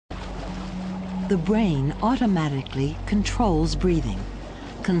The brain automatically controls breathing.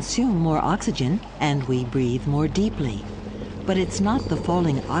 Consume more oxygen and we breathe more deeply. But it's not the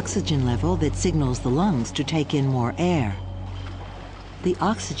falling oxygen level that signals the lungs to take in more air. The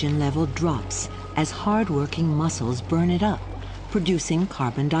oxygen level drops as hard-working muscles burn it up, producing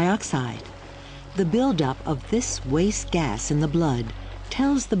carbon dioxide. The buildup of this waste gas in the blood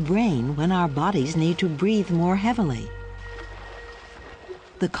tells the brain when our bodies need to breathe more heavily.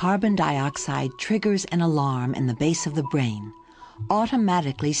 The carbon dioxide triggers an alarm in the base of the brain,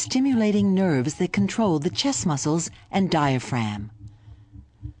 automatically stimulating nerves that control the chest muscles and diaphragm.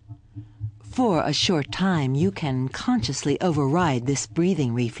 For a short time, you can consciously override this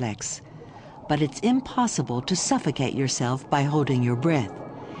breathing reflex, but it's impossible to suffocate yourself by holding your breath.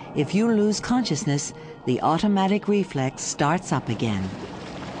 If you lose consciousness, the automatic reflex starts up again.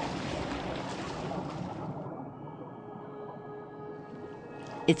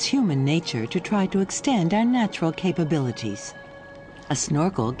 It's human nature to try to extend our natural capabilities. A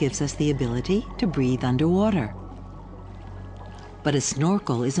snorkel gives us the ability to breathe underwater. But a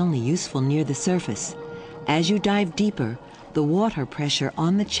snorkel is only useful near the surface. As you dive deeper, the water pressure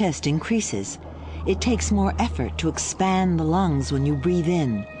on the chest increases. It takes more effort to expand the lungs when you breathe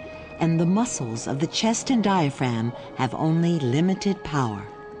in, and the muscles of the chest and diaphragm have only limited power.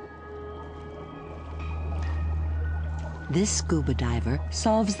 This scuba diver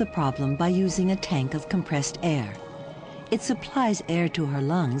solves the problem by using a tank of compressed air. It supplies air to her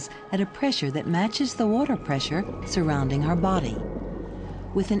lungs at a pressure that matches the water pressure surrounding her body.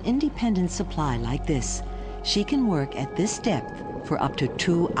 With an independent supply like this, she can work at this depth for up to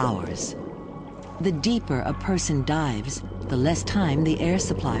 2 hours. The deeper a person dives, the less time the air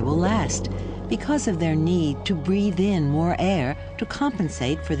supply will last, because of their need to breathe in more air to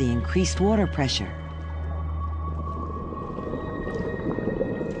compensate for the increased water pressure.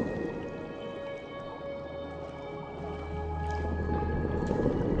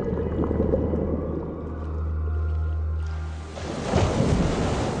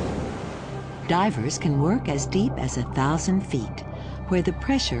 Divers can work as deep as 1,000 feet, where the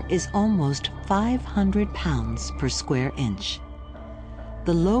pressure is almost 500 pounds per square inch.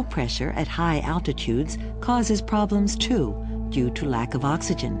 The low pressure at high altitudes causes problems too, due to lack of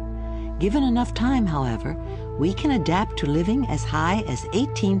oxygen. Given enough time, however, we can adapt to living as high as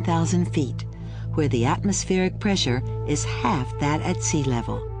 18,000 feet, where the atmospheric pressure is half that at sea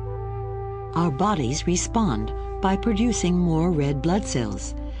level. Our bodies respond by producing more red blood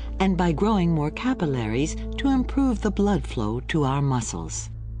cells, and by growing more capillaries to improve the blood flow to our muscles.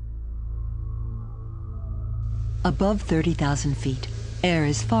 Above 30,000 feet, air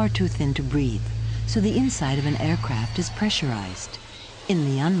is far too thin to breathe, so the inside of an aircraft is pressurized. In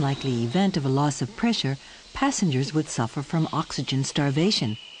the unlikely event of a loss of pressure, passengers would suffer from oxygen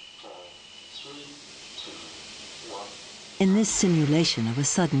starvation. In this simulation of a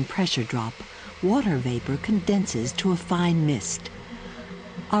sudden pressure drop, water vapor condenses to a fine mist.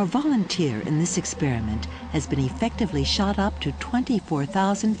 Our volunteer in this experiment has been effectively shot up to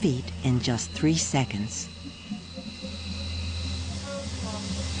 24,000 feet in just 3 seconds.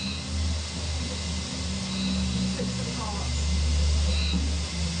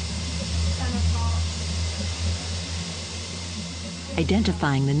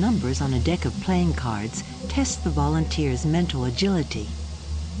 Identifying the numbers on a deck of playing cards tests the volunteer's mental agility.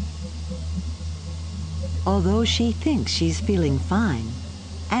 Although she thinks she's feeling fine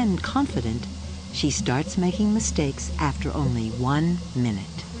and confident, she starts making mistakes after only 1 minute.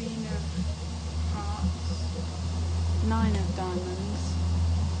 Queen of hearts, 9 of diamonds.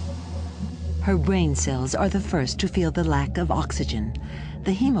 Her brain cells are the first to feel the lack of oxygen.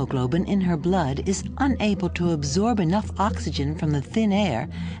 The hemoglobin in her blood is unable to absorb enough oxygen from the thin air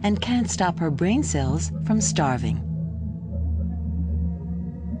and can't stop her brain cells from starving.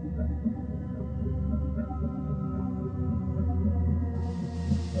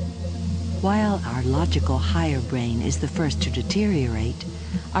 While our logical higher brain is the first to deteriorate,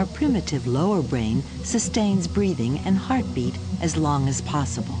 our primitive lower brain sustains breathing and heartbeat as long as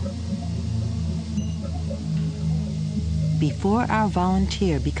possible. Before our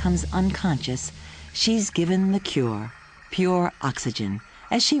volunteer becomes unconscious, she's given the cure, pure oxygen,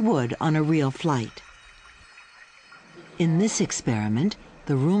 as she would on a real flight. In this experiment,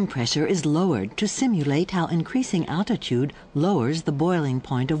 the room pressure is lowered to simulate how increasing altitude lowers the boiling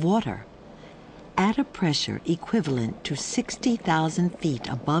point of water. At a pressure equivalent to 60,000 feet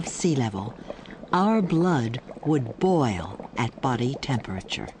above sea level, our blood would boil at body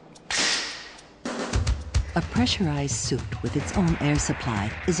temperature. A pressurized suit with its own air supply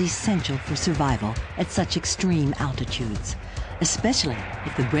is essential for survival at such extreme altitudes. especially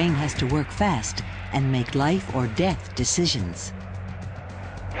if the brain has to work fast and make life or death decisions.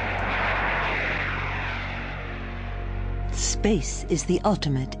 Space is the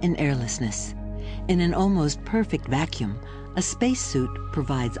ultimate in airlessness. In an almost perfect vacuum, a spacesuit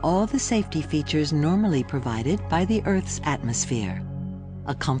provides all the safety features normally provided by the Earth's atmosphere: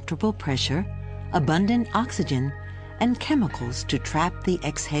 a comfortable pressure, abundant oxygen, and chemicals to trap the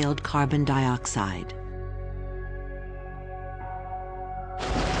exhaled carbon dioxide.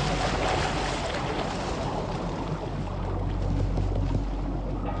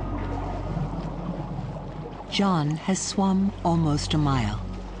 John has swum almost a mile.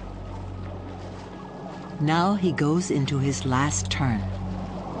 Now he goes into his last turn.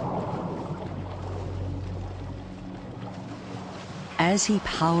 As he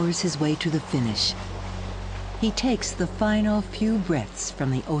powers his way to the finish, he takes the final few breaths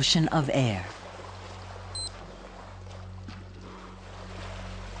from the ocean of air.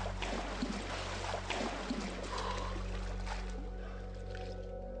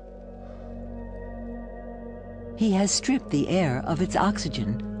 He has stripped the air of its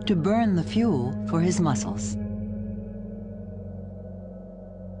oxygen to burn the fuel for his muscles.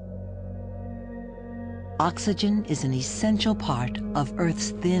 Oxygen is an essential part of Earth's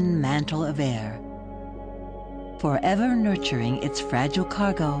thin mantle of air, forever nurturing its fragile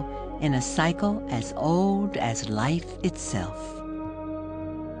cargo in a cycle as old as life itself.